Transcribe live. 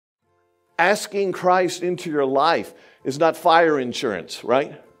Asking Christ into your life is not fire insurance,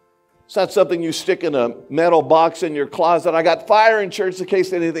 right? It's not something you stick in a metal box in your closet. I got fire insurance in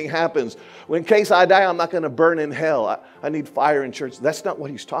case anything happens. In case I die, I'm not going to burn in hell. I need fire insurance. That's not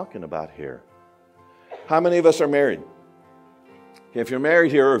what he's talking about here. How many of us are married? If you're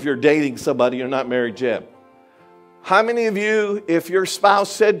married here, or if you're dating somebody, you're not married yet. How many of you, if your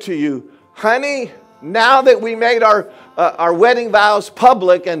spouse said to you, honey, now that we made our wedding vows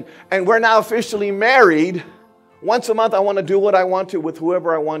public and we're now officially married, once a month I want to do what I want to with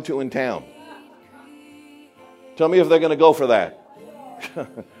whoever I want to in town. Tell me if they're going to go for that.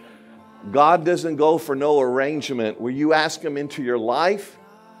 God doesn't go for no arrangement where you ask him into your life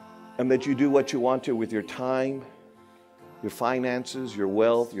and that you do what you want to with your time, your finances, your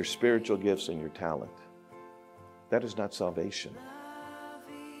wealth, your spiritual gifts, and your talent. That is not salvation.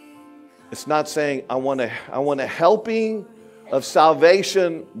 It's not saying, I want a helping of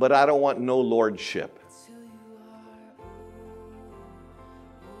salvation, but I don't want no lordship.